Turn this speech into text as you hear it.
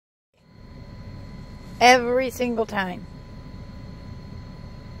Every single time.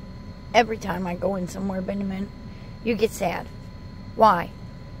 Every time I go in somewhere, Benjamin, you get sad. Why?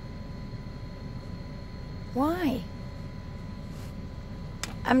 Why?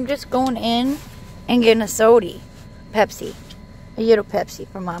 I'm just going in and getting a soda. Pepsi. A little Pepsi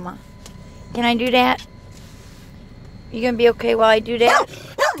for Mama. Can I do that? You gonna be okay while I do that?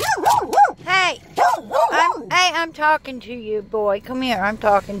 Hey! I'm talking to you, boy. Come here. I'm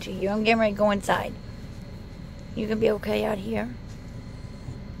talking to you. I'm getting ready to go inside. You gonna be okay out here?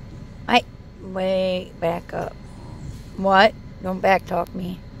 Wait, back up. What? Don't back talk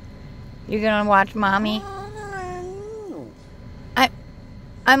me. You're gonna watch Mommy?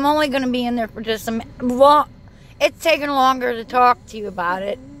 I'm only gonna be in there for just a minute. It's taking longer to talk to you about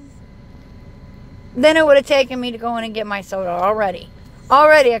it than it would have taken me to go in and get my soda already.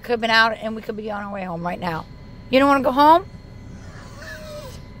 Already I could have been out and we could be on our way home right now. You don't want to go home?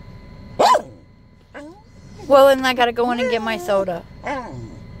 Well, then I gotta go in and get my soda.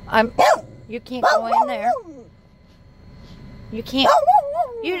 You can't go in there. You can't.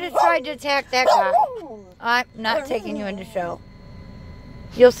 You just tried to attack that guy. I'm not taking you in the show.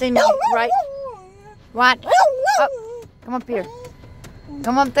 You'll see me right. Watch. Oh, come up here.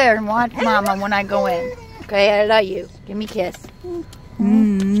 Come up there and watch Mama when I go in. Okay, I love you. Give me a kiss.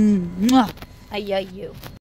 I love you.